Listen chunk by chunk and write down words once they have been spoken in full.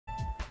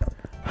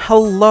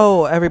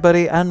Hello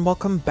everybody and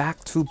welcome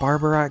back to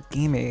Barbarat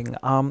Gaming.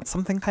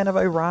 Something kind of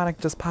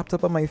ironic just popped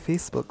up on my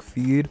Facebook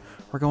feed.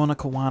 We're going to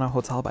Kawana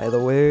Hotel, by the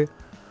way.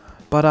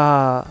 But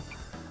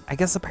I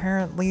guess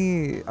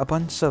apparently a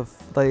bunch of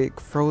like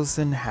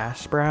frozen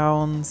hash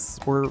browns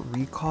were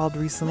recalled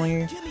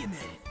recently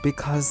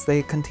because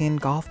they contain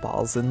golf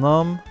balls in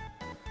them.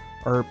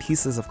 Or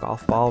pieces of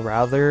golf ball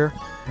rather.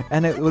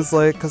 And it was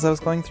like, because I was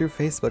going through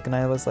Facebook and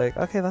I was like,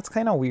 okay, that's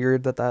kind of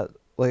weird that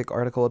like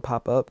article would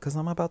pop up because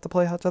I'm about to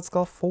play Hot Jets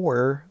Golf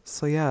 4.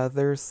 So yeah,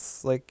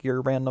 there's like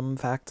your random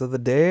fact of the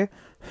day.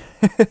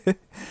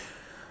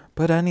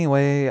 But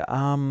anyway,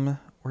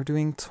 we're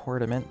doing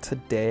tournament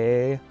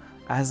today.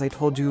 As I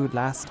told you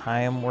last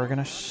time, we're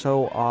gonna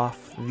show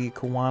off the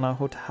Kawana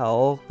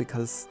Hotel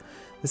because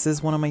this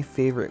is one of my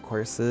favorite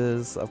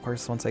courses. Of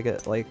course, once I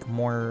get like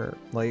more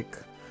like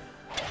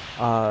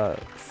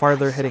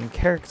farther hitting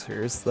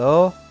characters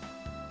though.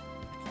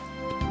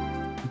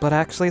 But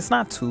actually it's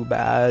not too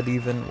bad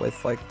even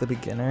with like the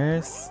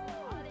beginners.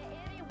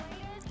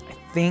 I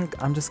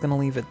think I'm just gonna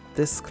leave it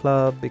this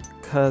club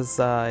because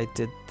I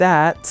did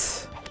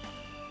that.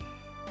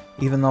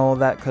 Even though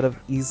that could have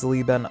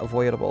easily been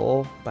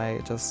avoidable by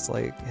just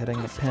like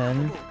hitting the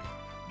pin.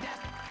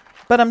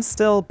 But I'm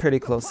still pretty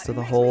close to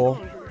the hole.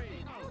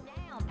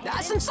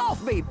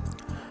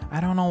 I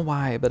don't know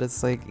why, but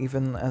it's like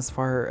even as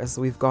far as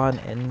we've gone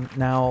in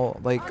now,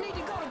 like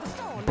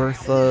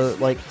Bertha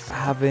like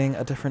having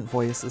a different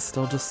voice is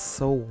still just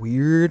so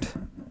weird.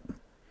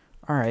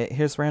 Alright,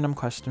 here's a random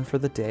question for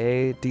the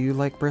day. Do you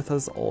like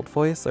Bertha's old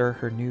voice or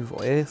her new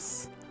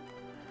voice?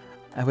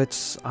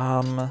 Which,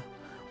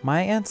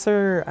 my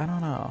answer, I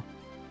don't know.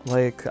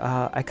 Like,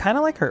 I kind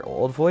of like her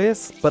old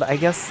voice, but I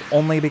guess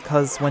only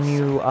because when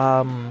you,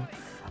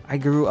 I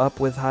grew up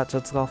with Hot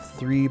Jets Golf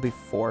 3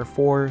 before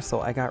 4,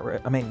 so I got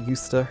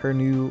used to her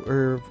new,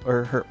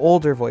 or her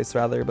older voice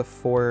rather,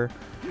 before,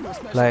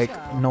 like,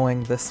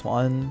 knowing this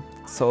one.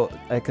 So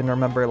I can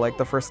remember, like,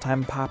 the first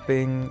time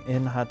popping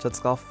in Hot Jets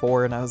Golf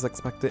 4, and I was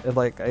expecting,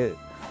 like,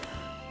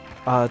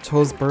 I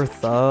chose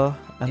Bertha,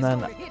 and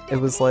then it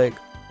was like,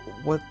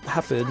 what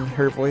happened?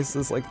 Her voice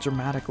is, like,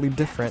 dramatically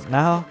different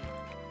now.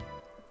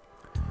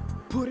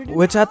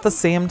 Which at the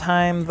same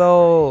time,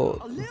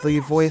 though, the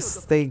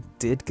voice they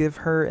did give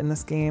her in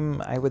this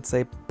game, I would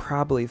say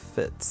probably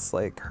fits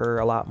like her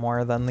a lot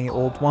more than the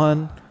old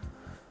one.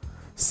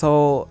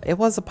 So it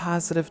was a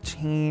positive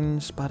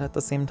change, but at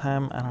the same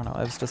time, I don't know,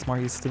 I was just more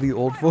used to the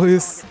old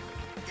voice.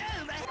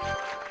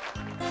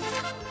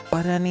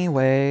 But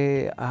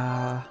anyway,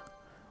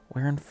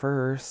 we're in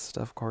first,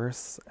 of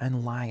course,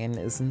 and Lion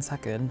is in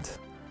second.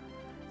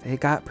 They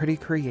got pretty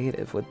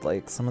creative with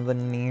like some of the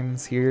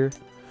names here.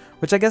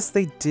 Which I guess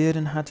they did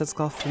in Hot Jets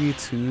Golf 3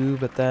 too,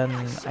 but then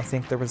I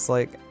think there was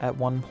like, at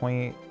one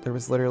point, there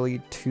was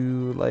literally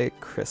 2 like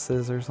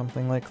Chris's or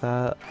something like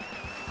that.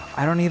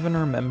 I don't even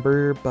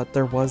remember, but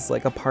there was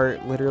like a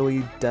part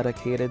literally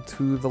dedicated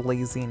to the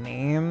lazy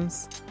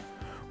names.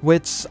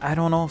 Which, I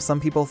don't know if some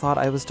people thought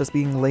I was just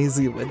being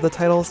lazy with the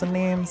titles and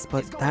names,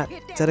 but that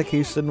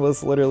dedication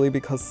was literally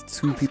because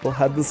 2 people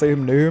had the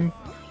same name.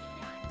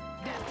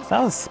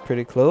 That was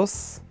pretty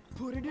close.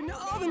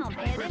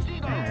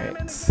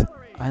 Alright.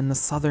 And the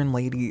Southern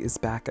Lady is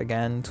back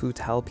again to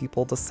tell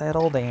people to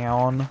settle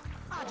down.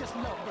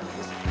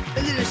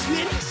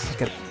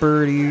 Get a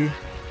birdie.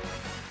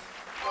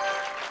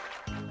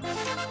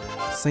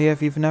 So yeah,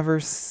 if you've never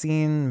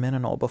seen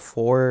Minanol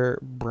before,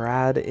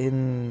 Brad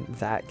in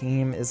that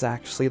game is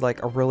actually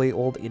like a really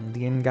old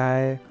Indian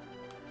guy.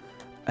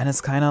 And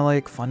it's kind of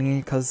like funny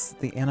because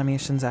the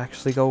animations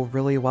actually go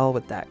really well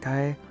with that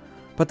guy.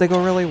 But they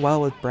go really well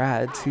with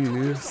Brad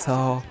too,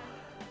 so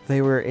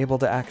they were able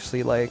to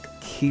actually like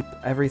keep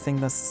everything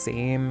the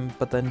same,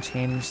 but then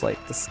change like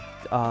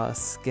the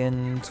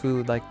skin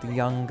to like the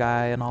young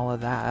guy and all of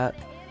that.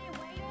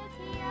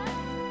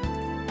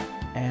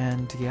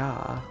 And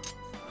yeah.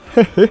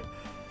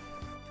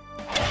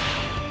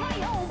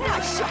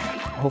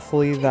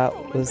 Hopefully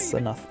that was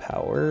enough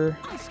power.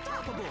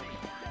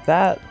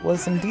 That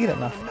was indeed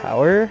enough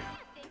power.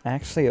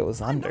 Actually, it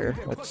was under,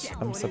 which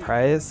I'm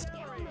surprised.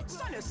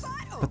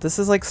 But this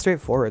is like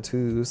straightforward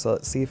too, so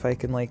let's see if I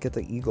can like get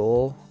the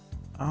eagle.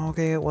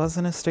 Okay, it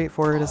wasn't as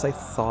straightforward as I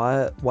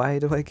thought. Why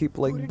do I keep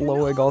like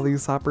blowing all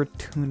these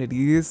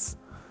opportunities?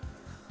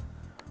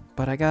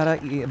 But I gotta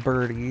eat a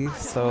birdie,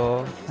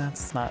 so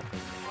that's not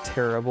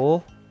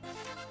terrible.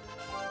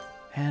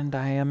 And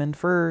I am in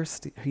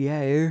first,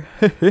 yay.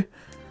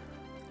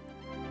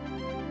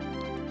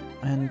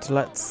 And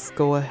let's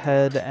go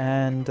ahead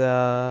and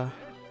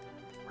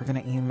we're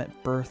gonna aim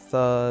at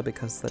Bertha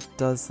because that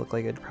does look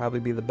like it'd probably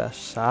be the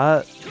best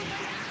shot.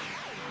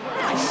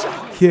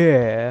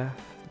 Yeah.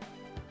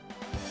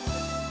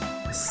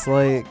 It's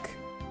like,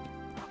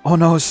 oh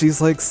no, she's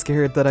like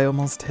scared that I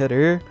almost hit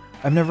her.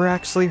 I've never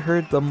actually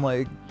heard them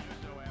like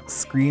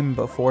scream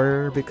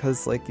before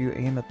because like you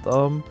aim at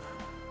them.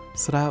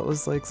 So that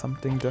was like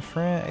something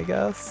different, I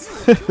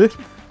guess.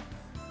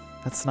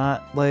 That's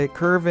not like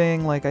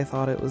curving like I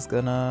thought it was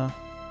gonna.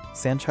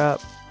 Sand trap.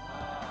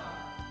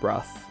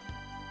 Breath.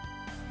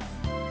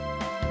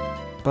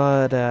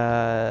 But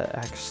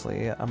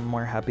actually, I'm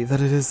more happy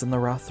that it is in the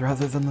rough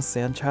rather than the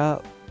sand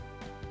trap.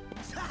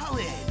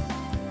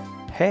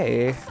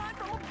 Hey.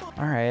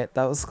 Alright,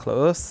 that was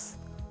close.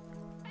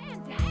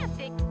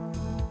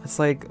 It's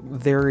like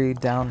very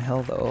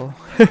downhill though.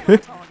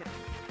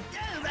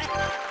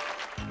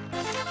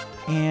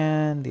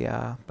 And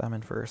yeah, I'm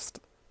in first.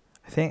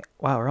 I think,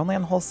 wow, we're only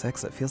on hole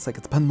 6. It feels like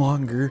it's been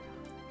longer.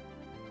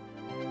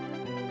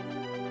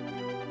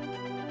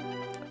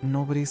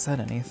 Nobody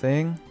said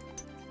anything.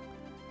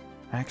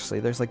 Actually,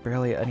 there's like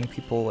barely any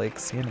people like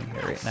standing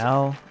here right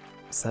now.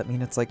 Does that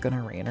mean it's like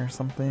gonna rain or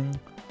something?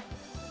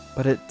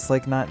 But it's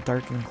like not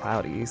dark and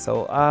cloudy,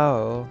 so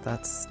oh,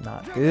 that's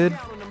not good.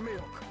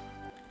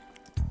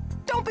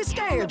 Don't be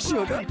scared,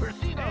 sugar.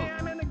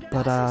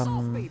 But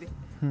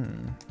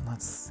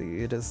let's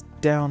see. It is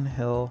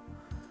downhill,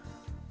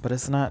 but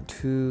it's not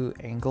too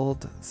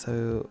angled.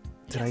 So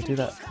did I do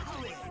that?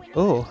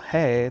 Oh,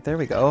 hey, there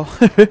we go.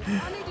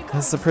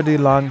 This is a pretty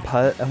long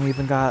putt, and we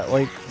even got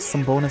like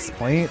some bonus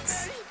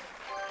points.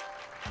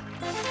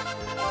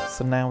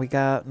 So now we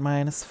got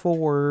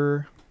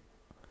 -4.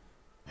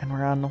 And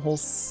we're on the hole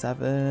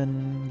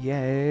 7.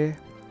 Yay.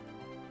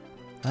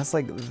 That's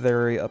like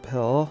very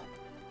uphill.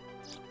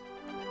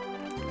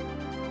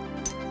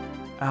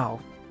 Ow.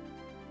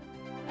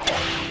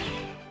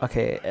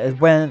 Okay, it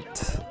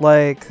went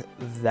like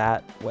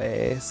that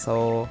way,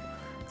 so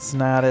it's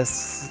not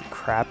as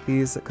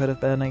crappy as it could have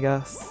been, I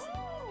guess.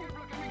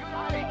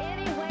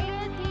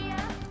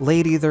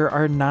 Lady, there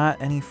are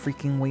not any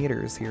freaking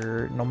waiters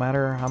here. No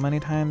matter how many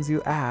times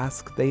you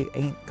ask, they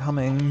ain't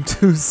coming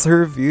to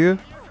serve you.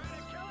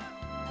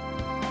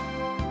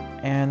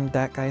 And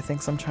that guy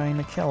thinks I'm trying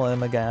to kill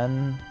him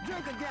again,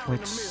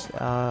 which,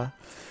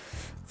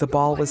 the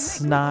ball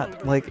was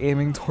not, like,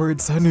 aiming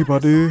towards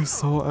anybody,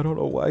 so I don't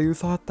know why you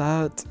thought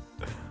that.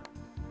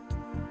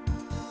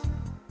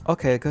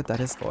 Okay, good, that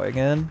is going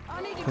in.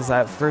 Because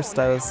at first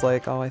I was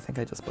like, oh, I think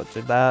I just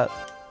butchered that.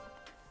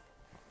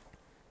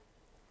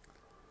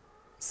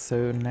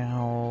 So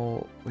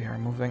now we are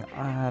moving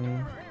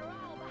on.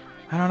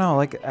 I don't know,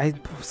 like I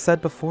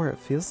said before, it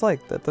feels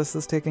like that this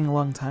is taking a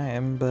long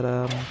time, but,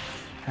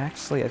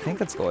 actually, I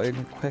think it's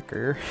going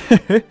quicker.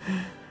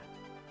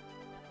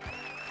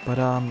 But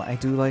I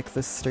do like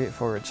this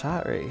straightforward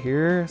shot right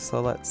here,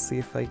 so let's see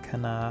if I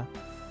can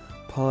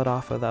pull it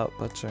off without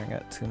butchering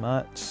it too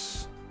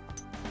much.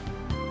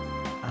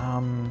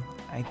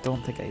 I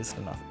don't think I used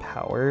enough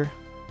power,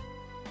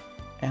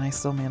 and I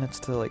still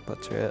managed to like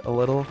butcher it a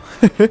little.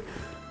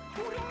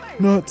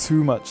 Not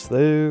too much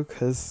though,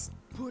 because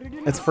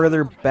it's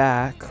further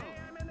back,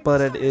 but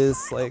it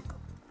is like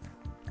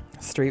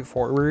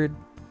straightforward.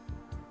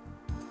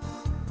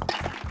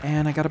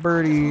 And I got a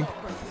birdie.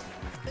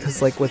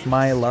 Because, like, with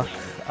my luck,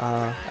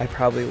 I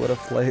probably would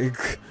have,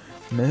 like,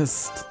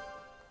 missed.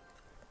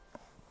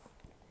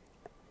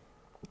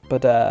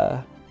 But,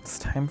 it's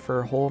time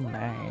for hole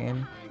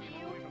 9.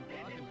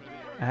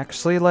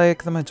 Actually,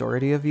 like, the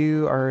majority of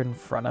you are in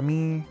front of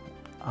me.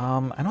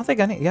 I don't think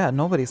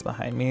nobody's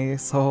behind me,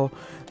 so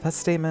that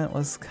statement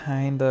was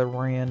kinda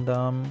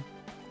random.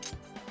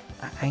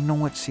 I know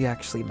what she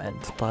actually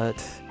meant, but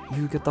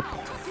you get the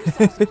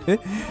point.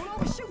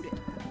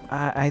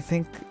 I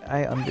think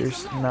I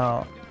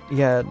no.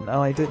 Yeah,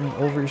 no, I didn't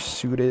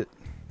overshoot it.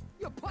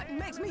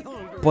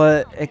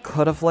 But it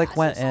could have like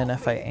went in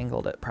if I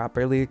angled it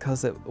properly,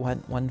 because it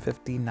went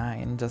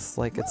 159 just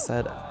like it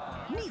said.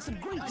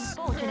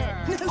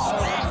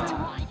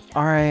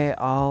 Alright,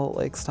 I'll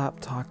like stop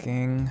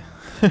talking.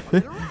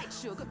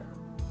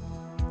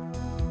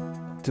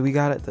 Do we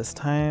got it this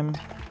time?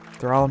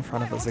 They're all in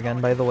front of us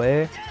again, by the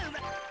way.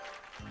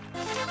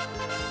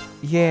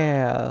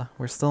 Yeah,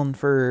 we're still in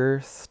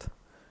first.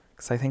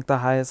 I think the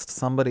highest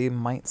somebody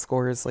might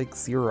score is like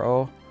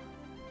 0.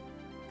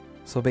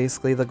 So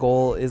basically the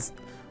goal is,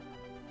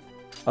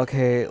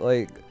 okay,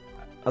 like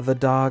the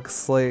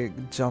dogs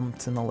like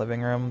jumped in the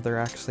living room. They're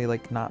actually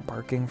like not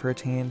barking for a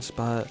change,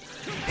 but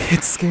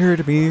it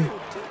scared me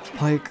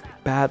like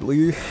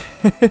badly.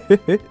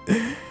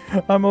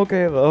 I'm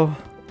okay though.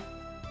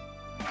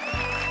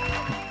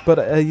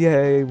 But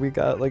yay, we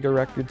got like a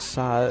record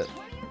shot.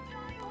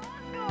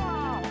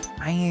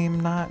 I am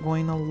not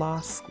going to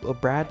law school.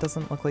 Brad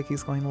doesn't look like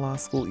he's going to law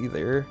school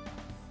either.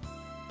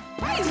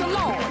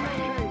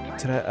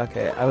 Did I?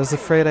 Okay, I was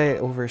afraid I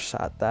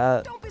overshot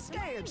that.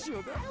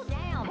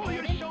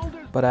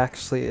 But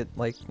actually it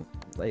like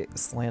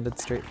landed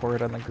straight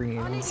forward on the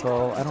green,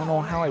 so I don't know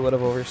how I would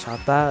have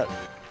overshot that.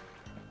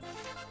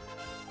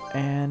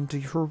 And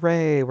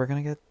hooray, we're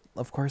gonna get,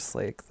 of course,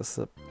 like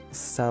the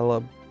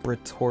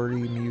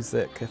celebratory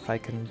music if I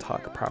can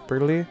talk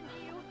properly.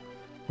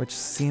 Which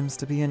seems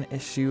to be an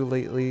issue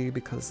lately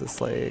because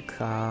it's like,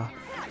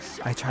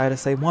 I try to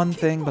say one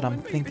thing, but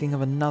I'm thinking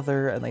of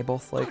another, and they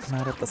both like come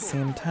out at the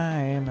same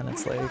time, and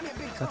it's like,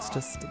 that's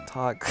just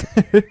talk.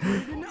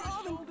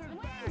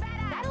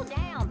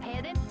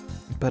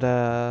 But,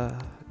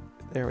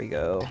 there we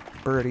go.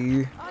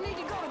 Birdie.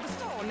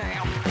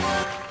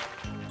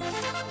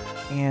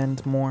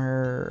 And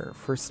more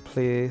first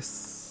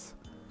place.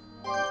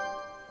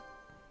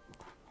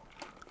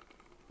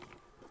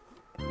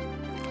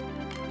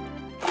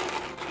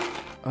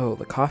 Oh,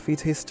 the coffee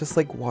tastes just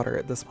like water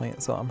at this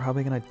point, so I'm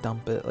probably gonna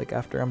dump it like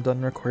after I'm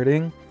done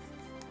recording.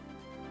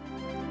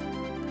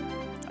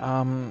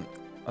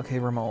 Okay,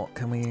 remote,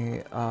 can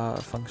we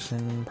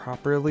function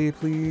properly,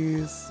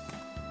 please?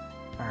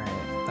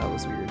 Alright, that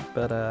was weird,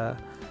 but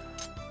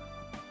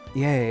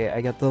yay,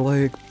 I get the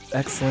like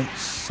excellent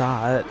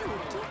shot.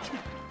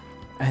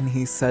 And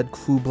he said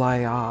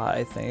Kublaya,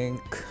 I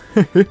think.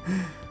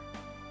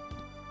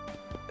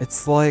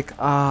 It's like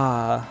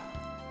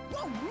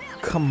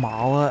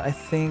Kamala, I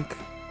think.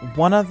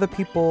 One of the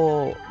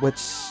people,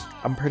 which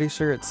I'm pretty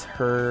sure it's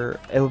her,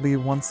 it'll be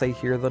once I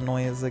hear the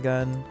noise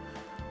again.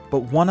 But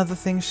one of the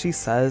things she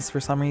says for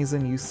some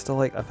reason used to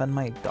like offend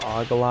my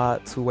dog a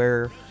lot, to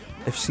where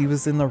if she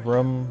was in the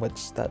room,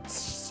 which that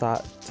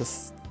shot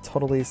just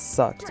totally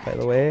sucked, by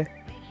the way.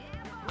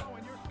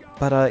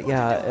 But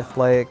yeah, if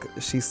like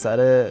she said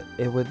it,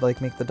 it would like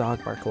make the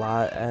dog bark a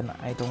lot, and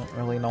I don't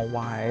really know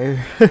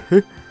why.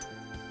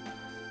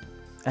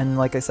 And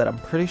like I said, I'm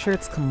pretty sure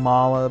it's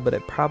Kamala, but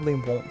it probably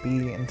won't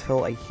be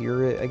until I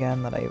hear it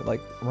again that I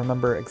like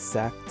remember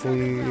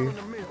exactly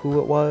who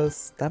it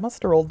was. That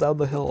must have rolled down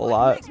the hill a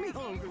lot.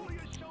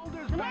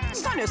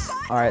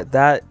 Alright,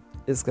 that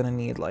is gonna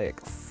need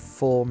like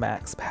full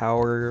max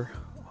power.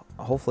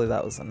 Hopefully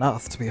that was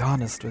enough, to be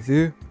honest with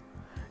you.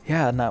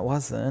 Yeah, and that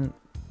wasn't.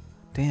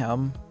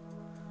 Damn.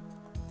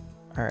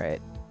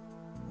 Alright.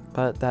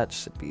 But that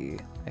should be,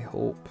 I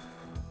hope.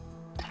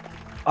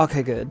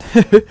 Okay, good.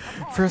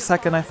 For a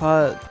second I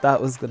thought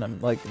that was gonna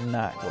like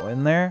not go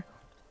in there.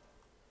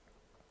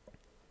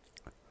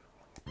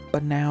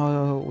 But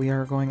now we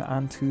are going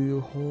on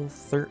to hole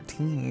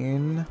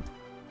 13.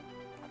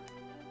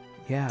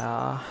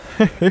 Yeah.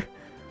 I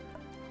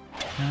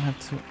don't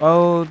have to.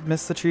 Oh,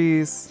 miss the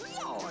trees.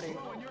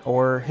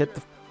 Or hit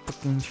the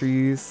fucking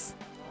trees.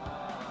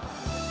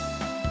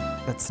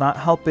 That's not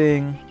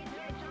helping.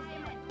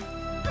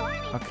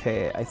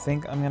 Okay, I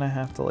think I'm gonna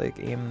have to like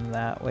aim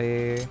that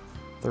way.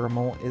 The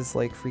remote is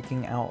like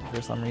freaking out for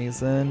some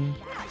reason.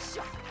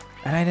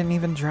 And I didn't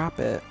even drop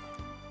it.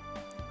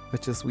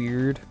 Which is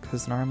weird,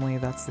 because normally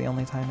that's the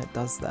only time it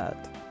does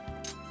that.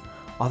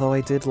 Although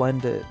I did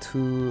lend it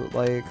to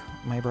like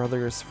my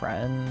brother's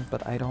friend,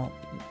 but I don't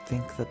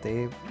think that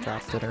they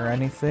dropped it or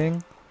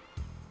anything.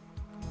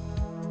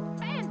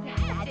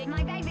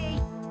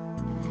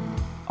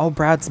 Oh,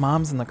 Brad's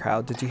mom's in the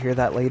crowd. Did you hear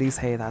that, ladies?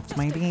 Hey, that's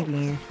my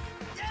baby.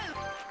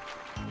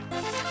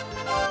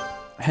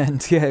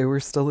 And yeah, we're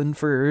still in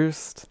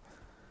first.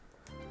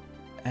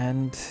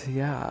 And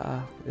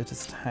yeah, it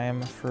is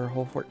time for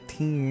hole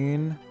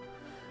 14.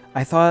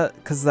 I thought,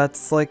 because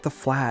that's like the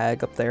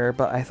flag up there,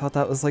 but I thought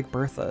that was like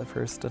Bertha at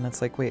first. And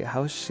it's like, wait,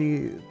 how is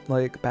she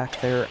like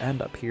back there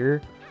and up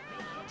here?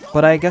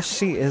 But I guess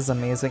she is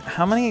amazing.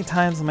 How many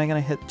times am I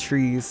going to hit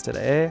trees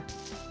today?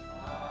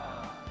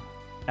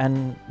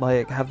 And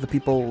like have the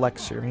people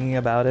lecture me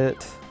about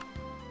it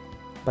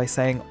by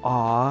saying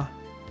aw.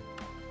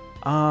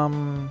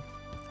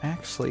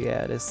 Actually,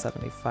 yeah, it is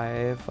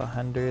 75,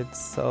 100,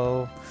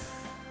 so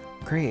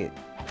great.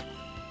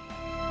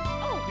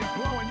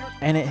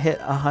 And it hit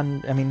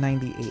 100, I mean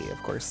 98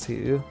 of course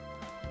too.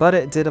 But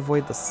it did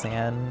avoid the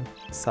sand,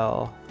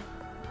 so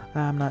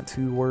I'm not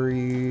too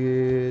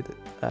worried,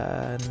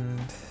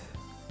 and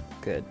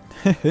good.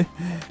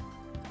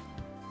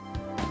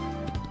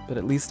 But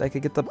at least I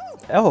could get the...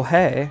 Oh,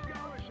 hey!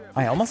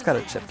 I almost got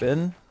a chip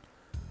in.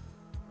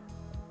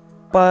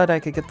 But I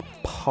could get the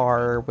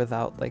par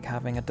without, like,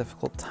 having a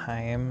difficult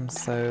time,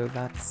 so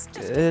that's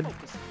good.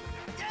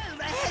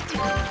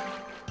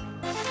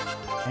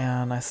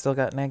 And I still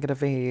got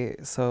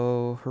 -8,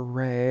 so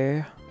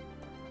hooray.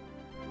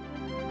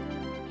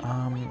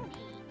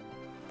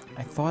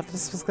 I thought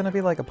this was gonna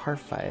be, like, a par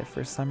 5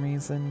 for some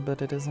reason,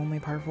 but it is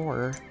only par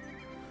 4.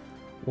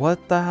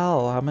 What the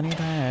hell? How many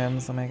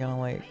times am I gonna,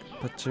 like,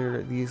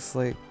 butcher these,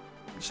 like,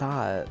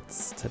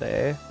 shots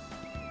today?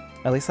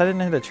 At least I didn't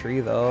hit a tree,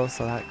 though,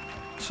 so that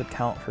should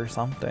count for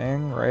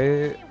something,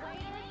 right?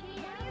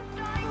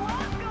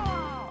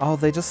 Oh,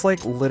 they just,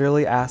 like,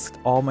 literally asked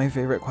all my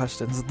favorite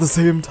questions at the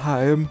same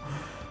time.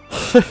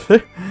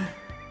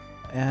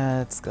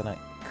 And it's gonna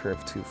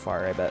curve too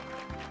far, I bet.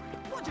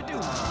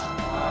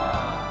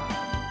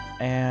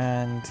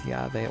 And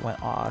yeah, they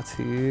went aw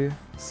too.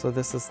 So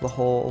this is the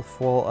hole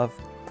full of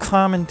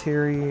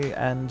commentary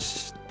and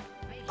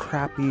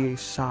crappy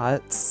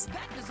shots.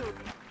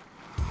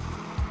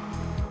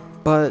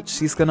 But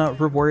she's gonna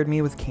reward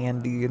me with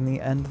candy in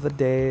the end of the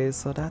day,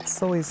 so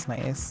that's always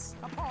nice.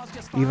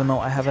 Even though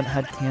I haven't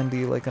had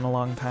candy like in a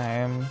long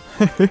time.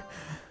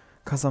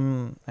 Cause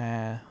I'm,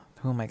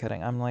 who am I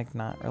kidding? I'm like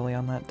not really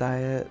on that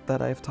diet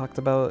that I've talked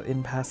about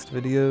in past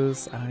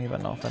videos. I don't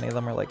even know if any of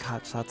them are like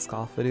Hot Shots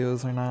Golf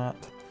videos or not.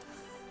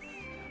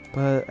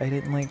 But I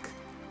didn't like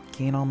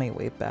gain all my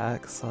weight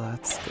back, so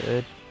that's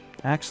good.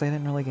 Actually, I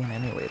didn't really gain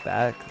any weight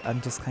back.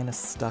 I'm just kind of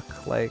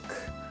stuck like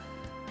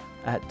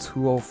at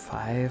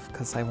 205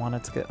 because I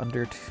wanted to get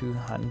under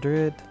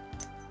 200.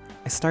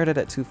 I started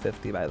at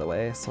 250 by the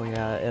way, so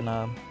yeah, and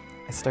I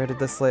started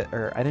this I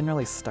didn't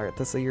really start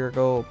this a year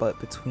ago, but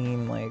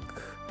between like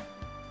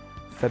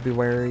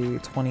February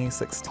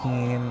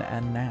 2016,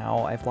 and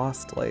now I've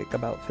lost like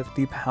about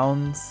 50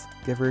 pounds,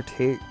 give or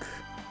take.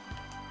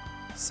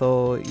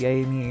 So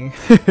yay me.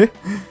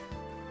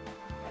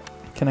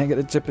 Can I get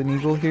a Jip and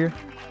Eagle here?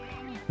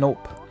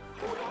 Nope.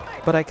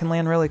 But I can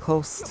land really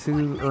close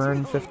to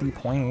earn 50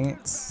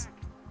 points.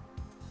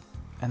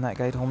 And that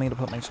guy told me to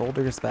put my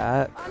shoulders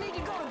back.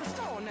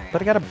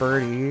 But I got a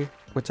birdie,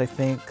 which I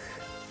think,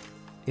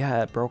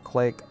 yeah, it broke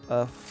like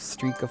a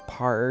streak of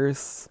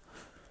pars.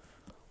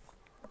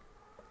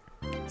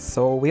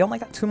 So we only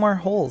got 2 more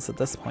holes at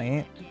this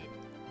point.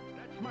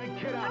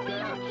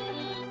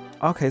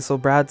 Okay, so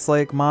Brad's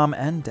like mom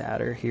and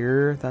dad are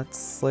here.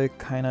 That's like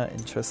kind of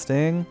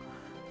interesting.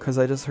 Because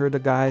I just heard a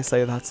guy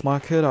say, "That's my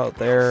kid out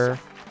there."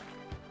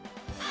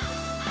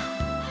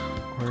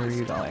 Where are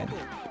you going?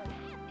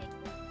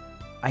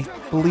 I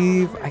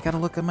believe I gotta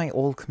look at my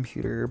old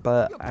computer,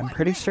 but I'm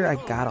pretty sure I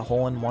got a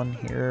hole-in-one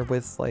here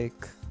with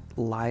like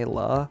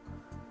Lila,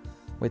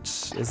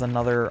 which is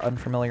another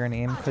unfamiliar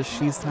name because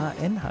she's not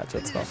in Hot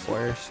Jets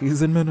before.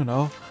 She's in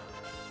Minnow.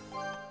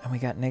 And we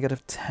got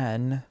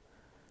 -10.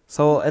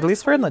 So at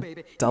least we're in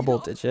the double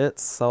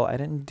digits, so I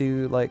didn't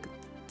do like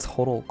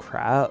total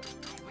crap.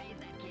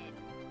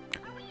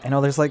 I know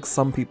there's like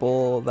some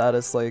people that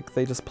is like,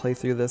 they just play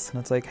through this and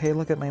it's like, hey,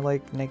 look at my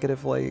like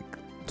negative like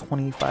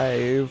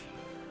 25,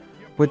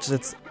 which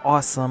it's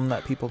awesome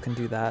that people can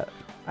do that.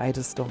 I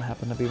just don't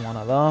happen to be one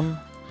of them.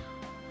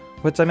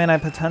 Which, I mean, I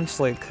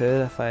potentially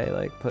could if I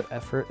like put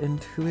effort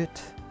into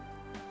it,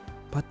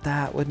 but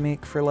that would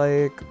make for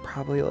like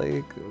probably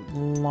like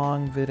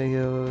long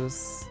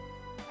videos.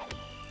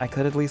 I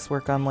could at least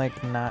work on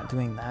like not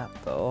doing that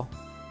though.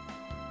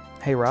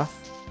 Hey,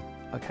 Rough.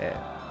 Okay,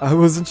 I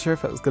wasn't sure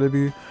if it was gonna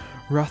be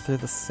Rough or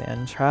the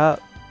Sand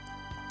Trap.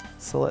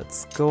 So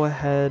let's go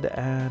ahead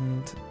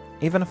and,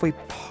 even if we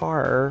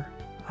par,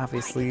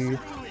 obviously,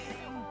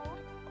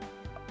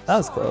 that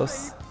was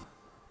close.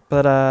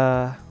 But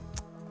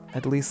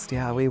at least,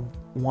 yeah, we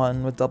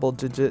won with double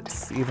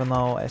digits, even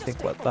though I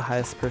think what the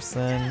highest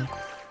person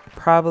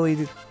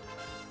probably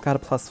got a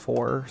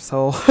 +4.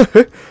 So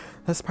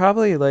that's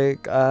probably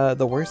like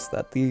the worst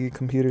that the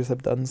computers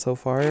have done so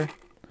far.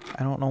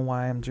 I don't know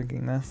why I'm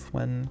drinking this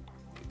when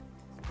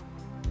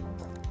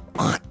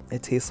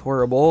it tastes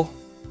horrible.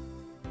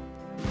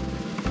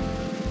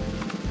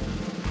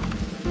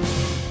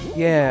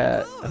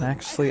 Yeah, and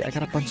actually I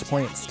got a bunch of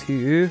points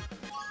too.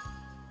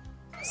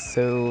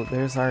 So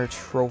there's our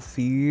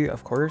trophy,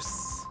 of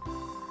course.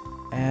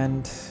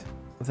 And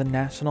the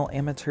National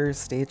Amateur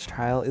Stage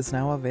Trial is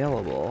now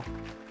available.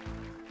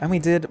 And we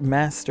did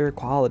master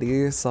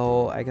quality,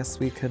 so I guess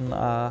we can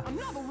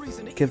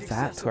give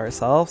that to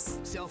ourselves.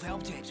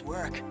 Self-help tapes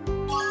work.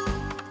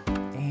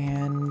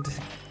 And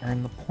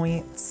earn the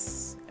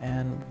points.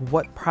 And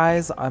what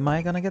prize am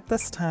I gonna get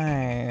this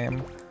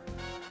time?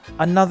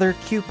 Another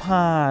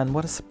coupon!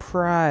 What a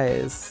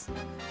surprise!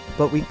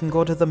 But we can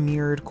go to the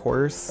mirrored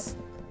course.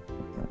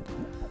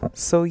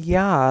 So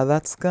yeah,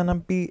 that's gonna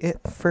be it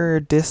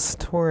for this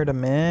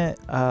tournament.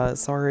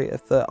 Sorry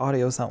if the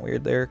audio sound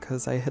weird there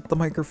because I hit the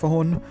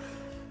microphone.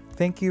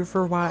 Thank you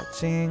for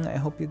watching. I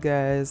hope you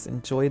guys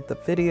enjoyed the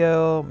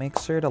video. Make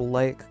sure to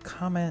like,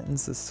 comment, and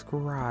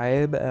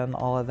subscribe and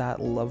all of that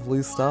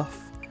lovely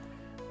stuff.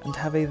 And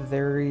have a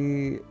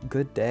very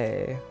good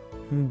day.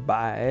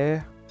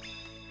 Bye.